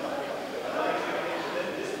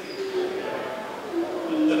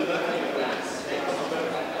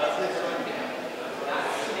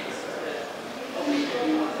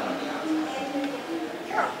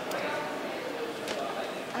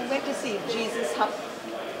 I went to see Jesus Hop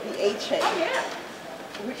the H-Head. Oh, yeah.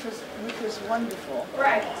 Which was wonderful.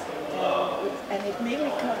 Right. And it made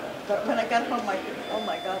me come, but when I got home, oh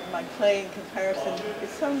my God, my play in comparison,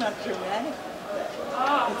 it's so not dramatic.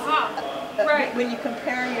 Right. When you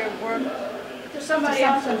compare your work To somebody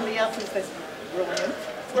else's, that's brilliant.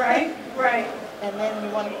 Right. And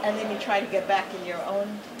then you try to get back in your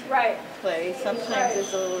own play. Sometimes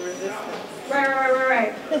there's a little resistance.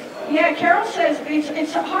 Right. Yeah, Carol says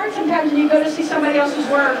it's hard sometimes when you go to see somebody else's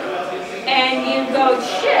work and you go,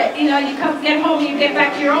 shit, you get home and you get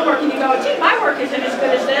back to your own work and you go, gee, my work isn't as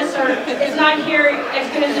good as this, or it's not here as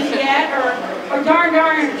good as this yet, or darn,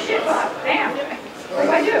 shit, fuck, damn, what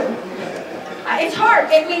do I do? It's hard,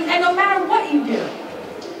 and no matter what you do.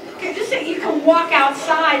 Just say you can walk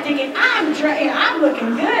outside thinking, I'm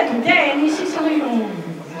looking good today, and you see somebody going,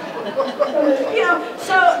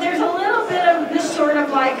 so there's a little bit of this sort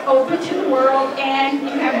of like open to the world, and you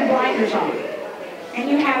have your blinders on. And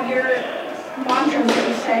you have your mantras that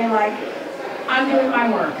you say, like, I'm doing my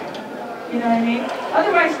work. You know what I mean?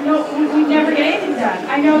 Otherwise, we never get anything done.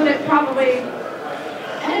 I know that probably,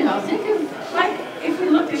 I don't know, think of, like, if we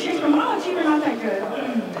looked at Shakespeare, oh, gee, you're not that good.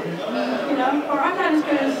 Or I'm not as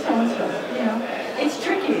good as so-and-so. It's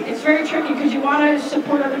tricky. It's very tricky because you want to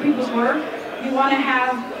support other people's work. You want to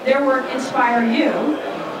have their work inspire you,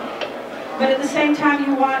 but at the same time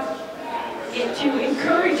you want it to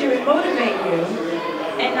encourage you and motivate you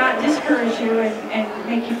and not discourage you and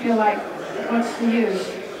make you feel like, what's the use?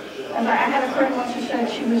 And I had a friend once who said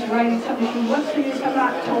she was writing something, she said, what's the use? I'm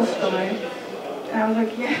not Tolstoy. And I was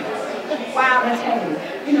like, yeah, wow, that's heavy.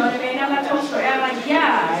 You know what I mean? I'm not Tolstoy. And I'm like,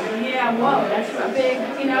 yeah, whoa, that's a big,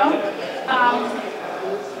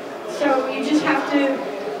 so you just have to,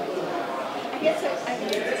 I guess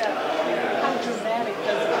how dramatic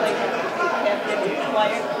does a play have to be? Have to be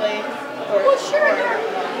quiet plays? Well, sure.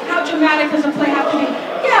 How dramatic does a play have to be?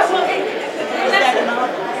 Yeah, well, is that enough?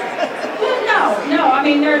 Well, no. I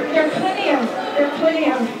mean, there's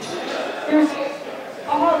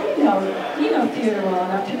all, you know theater well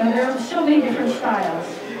enough to know there are so many different styles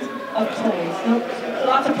of plays. The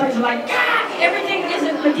lots of places like, God, everything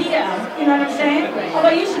isn't Medea. You know what I'm saying? Although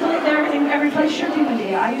I used to believe that every place should be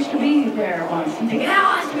Medea. I used to be there once and thinking, oh, it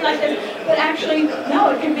has to be like this. But actually,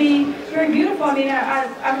 no, it can be very beautiful. I mean,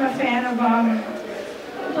 I'm a fan of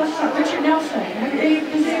Richard Nelson.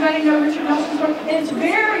 Does anybody know Richard Nelson's work? And it's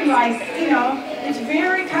very like, you know, it's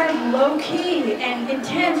very kind of low-key and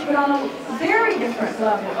intense, but on a very different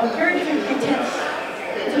level, a very different intense.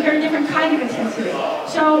 It's a very different kind of intensity.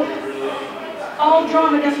 So all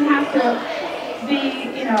drama doesn't have to be,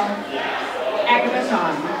 you know,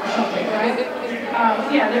 Agamemnon or something, right?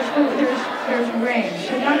 Yeah, there's range,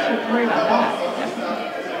 so not to worry about that.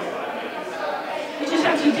 You just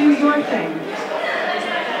have to do your thing.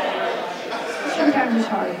 Sometimes it's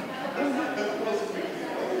hard.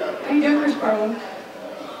 How you doing, Chris Barlow?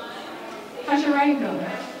 How's your writing going?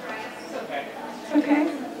 It's okay.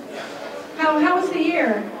 How was the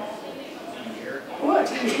year? What?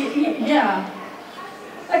 Yeah.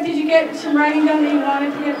 Like, did you get some writing done that you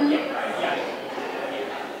wanted to get done?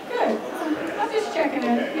 Good. I'm just checking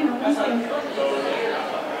it. You know, let's see.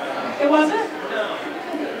 It wasn't?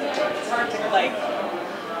 It's hard to like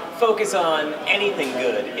focus on anything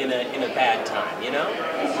good in a bad time, you know?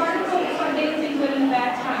 It's hard to focus on anything good in a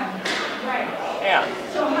bad time. Right. Yeah.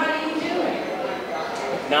 So how do you do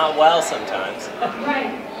it? Not well sometimes.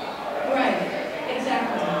 Right. Right.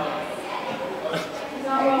 Exactly.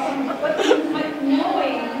 Not well, but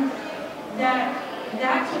knowing that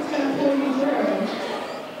that's what's going to pull you through,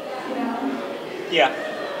 you know? Yeah.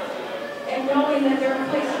 And knowing that there are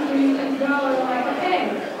places where you can go and like, okay,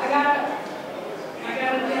 I gotta,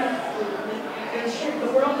 you know, there's shit,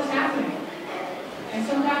 the world is happening. And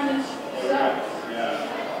sometimes it sucks.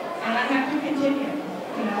 And I have to continue,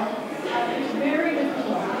 you know? It's very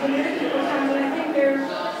difficult. It's a very difficult time, but I think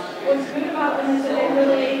what's good about them is that they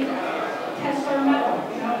really test our mettle,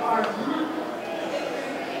 you know, our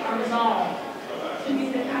resolve to be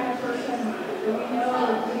the kind of person that we know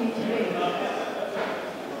we need to be.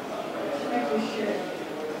 To make this shit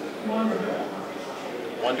wonderful.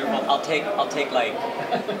 Wonderful. I'll take like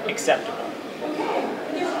acceptable. Okay.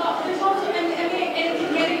 There's also, and it can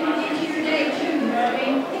get into your day too, you know what I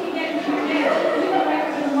mean? It can get into your day. You go back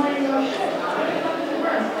to the morning and go, shit, what the fuck is it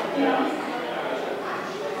worth, you know?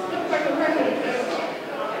 Look like a record.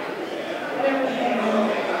 Whatever the thing is,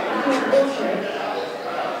 doing bullshit.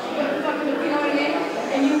 What the fuck is it, you know what I mean?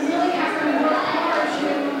 And you really have to work hard to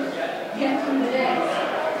get through the day,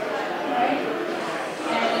 right?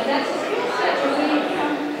 And that's a skill set that we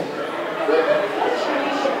become, we really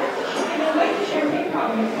fortunately share. And the way to share big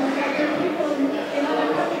problems, because there are people in other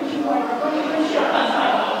countries who are really good shots.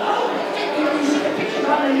 You know, you see the pictures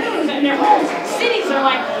on the news and their whole cities are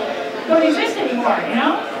like, don't exist anymore, you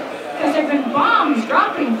know? Because there have been bombs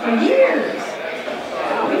dropping for years.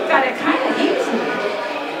 Oh, we've got it kind of easy.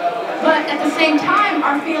 But at the same time,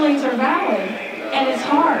 our feelings are valid, and it's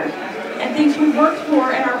hard. And things we've worked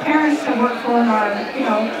for, and our parents have worked for, and are, you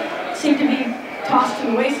know, seem to be tossed to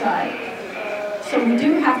the wayside. So we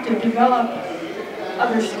do have to develop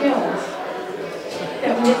other skills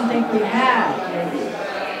that we didn't think we had, maybe.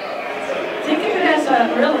 Think of it as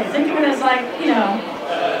think of it as like, you know,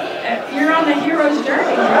 you're on the hero's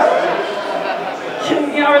journey, bro.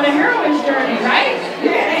 You know, or the heroine's journey, right?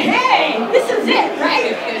 Hey, this is it,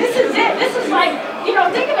 right? This is it. This is like, you know,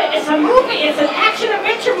 think of it. It's a movie. It's an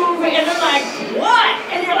action-adventure movie. And they're like, what?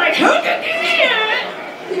 And you're like, who did it?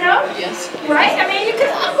 You know? Yes. Right? I mean,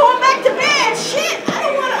 I'm going back to bed. Shit,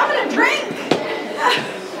 I'm going to drink.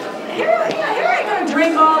 Here I ain't going to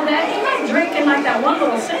drink all day. You're not drinking like that one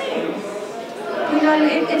little scene. You know,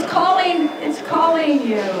 it's calling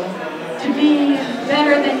you to be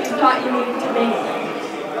better than you thought you needed to be.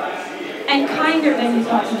 And kinder than you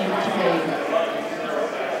thought you needed to be.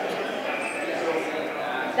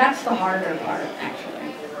 That's the harder part,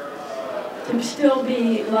 actually. To still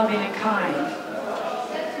be loving and kind.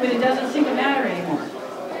 But it doesn't seem to matter anymore.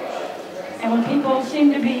 And when people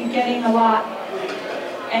seem to be getting a lot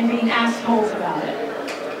and being assholes about it,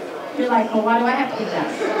 you're like, well, why do I have to be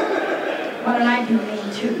nice? Why don't I be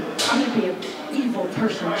mean too? I'm going to be an evil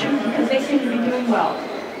person too, because they seem to be doing well.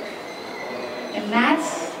 And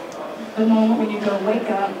that's the moment when you go, wake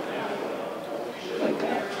up. Wake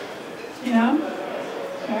up. You know?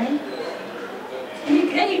 Right?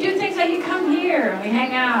 And you do things like you come here and we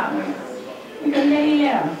hang out. And we go,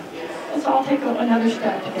 yeah. Let's all take another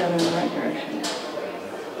step together in the right direction.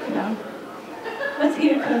 You know? Let's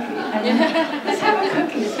eat a cookie. Let's have a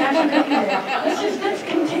cookie. Smash a cookie there. Let's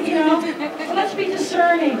continue, you know. Let's be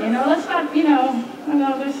discerning, you know. Let's not, you know. I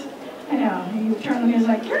know. You turn to me and it's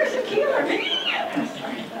like, you're a killer.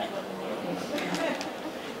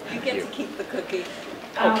 You get to keep the cookie.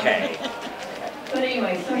 Okay. But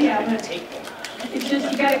anyway, so yeah, but it's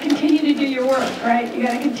just you got to continue to do your work, right? You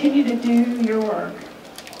got to continue to do your work.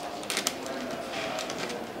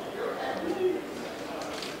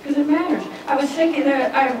 Because it matters. I was thinking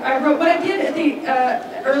that I wrote what I did at the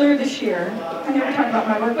earlier this year. I never talk about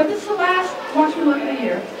my work, but this is the last Watch Me Work of the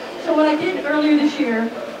year. So what I did earlier this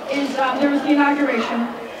year is there was the inauguration.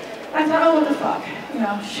 I thought, oh, what the fuck? You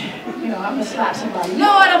know, I'm gonna slap somebody. No,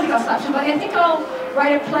 I don't think I'll slap somebody. I think I'll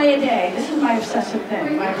write a play a day. This is my obsessive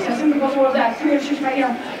thing. My obsessive goal was that 365, you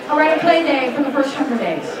know, I'll write a play a day for the first 100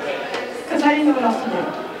 days. Because I didn't know what else to do.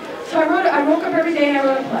 So I woke up every day and I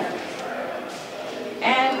wrote a play.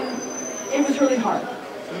 And it was really hard.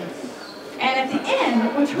 And at the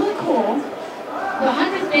end, what's really cool, the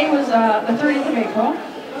 100th day was the 30th of April.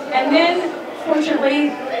 And then,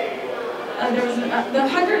 fortunately, there was the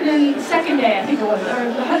 102nd day, I think it was,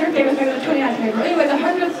 or the 100th day was maybe the 29th of April. Anyway, the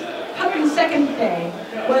 102nd day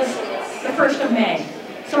was the 1st of May.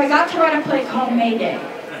 So I got to write a play called May Day,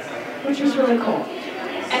 which was really cool.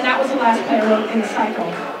 And that was the last play I wrote in the cycle.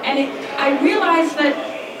 And I realized that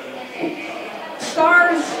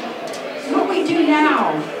stars, what we do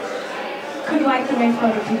now, could light the way for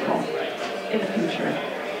other people in the future.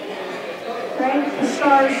 Right? The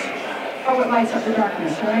stars are what lights up the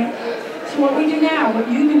darkness, right? So what we do now, what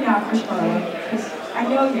you do now, Chris Barlow, because I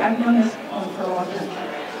know I've known this for a long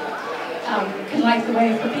time, can light the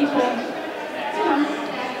way for people, you know,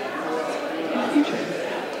 in the future.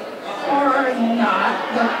 Or not,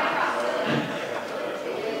 but...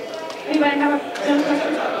 Anybody have another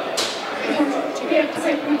question? We have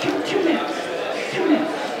 2 minutes. 2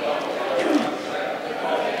 minutes.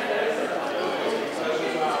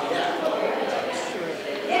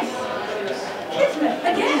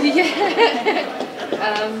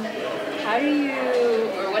 How do you,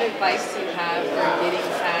 or what advice do you have for getting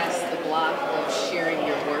past the block of sharing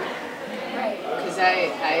your work? Right. Because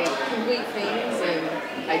I complete things and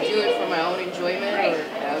I do it for my own enjoyment, right,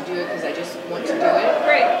 or I'll do it because I just want to do it.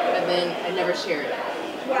 Great. And then I never share it.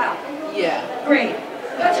 Wow. Yeah. Great.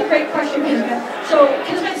 That's a great question, Kismet. So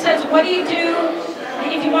Kismet says, what do you do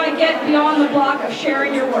if you want to get beyond the block of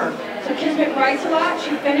sharing your work? So Kismet writes a lot.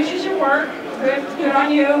 She finishes her work. Good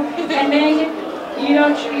on you. And then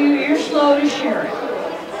you're slow to share it.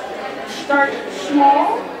 Start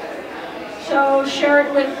small. So share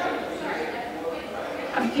it with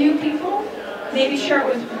a few people. Maybe share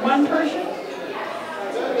it with one person.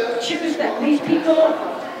 Choose these people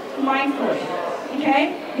mindfully.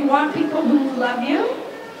 Okay? You want people who love you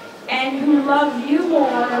and who love you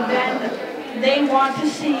more than they want to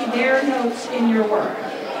see their notes in your work.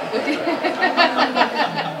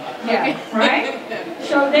 Yeah, right?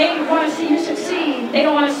 So they want to see you succeed. They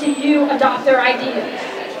don't want to see you adopt their ideas.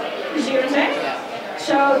 You see what I'm saying?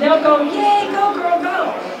 So they'll go, yay, go girl,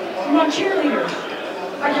 go. You want cheerleaders.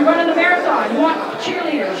 Like you're running a marathon, you want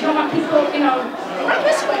cheerleaders. You don't want people, run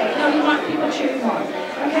this way. No, you want people cheering on.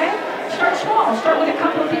 Okay? Start small. Start with a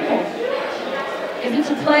couple of people. If it's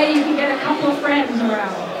a play, you can get a couple of friends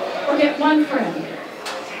around. Or get one friend.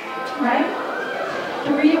 Right?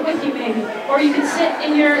 To read it with you, maybe. Or you can sit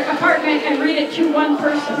in your apartment and read it to one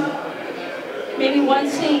person. Maybe one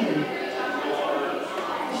scene. You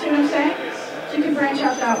see what I'm saying? So you can branch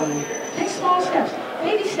out that way. Take small steps.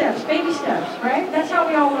 Baby steps, right? That's how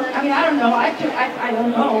we all learn. I mean, I don't know. I don't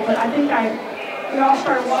know, but I think we all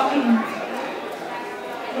started walking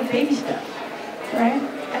with baby steps, right?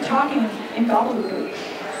 And talking in gobbledygook.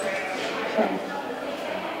 So,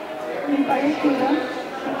 anybody do that?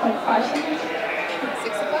 Like 5 seconds?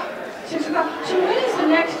 6 o'clock? 6 o'clock. So when is the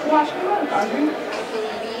next Watch Me Work, Audrey?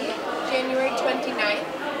 January 29th.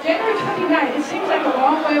 January 29th. It seems like a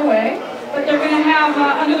long way away. But they're going to have,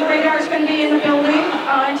 Under the Radar is going to be in the building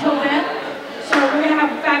until then. So we're going to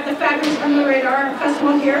have the fabulous Under the Radar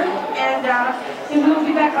Festival here. And then we will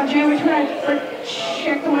be back on January 29th.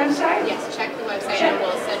 Check the website. Yes, check the website and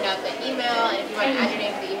we'll send out the email. And if you want to add your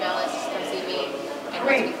name to the email list, just come see me. And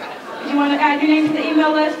great. We'll speak about it. If you want to add your name to the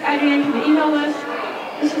email list, add your name to the email list.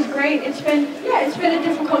 This is great. It's been a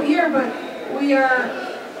difficult year, but we're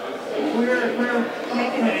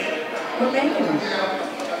making it. We're making it.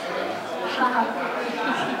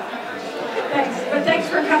 Thanks. But thanks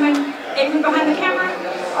for coming. Avery behind the camera.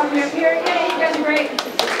 Audrey up here. Yay, you guys are great.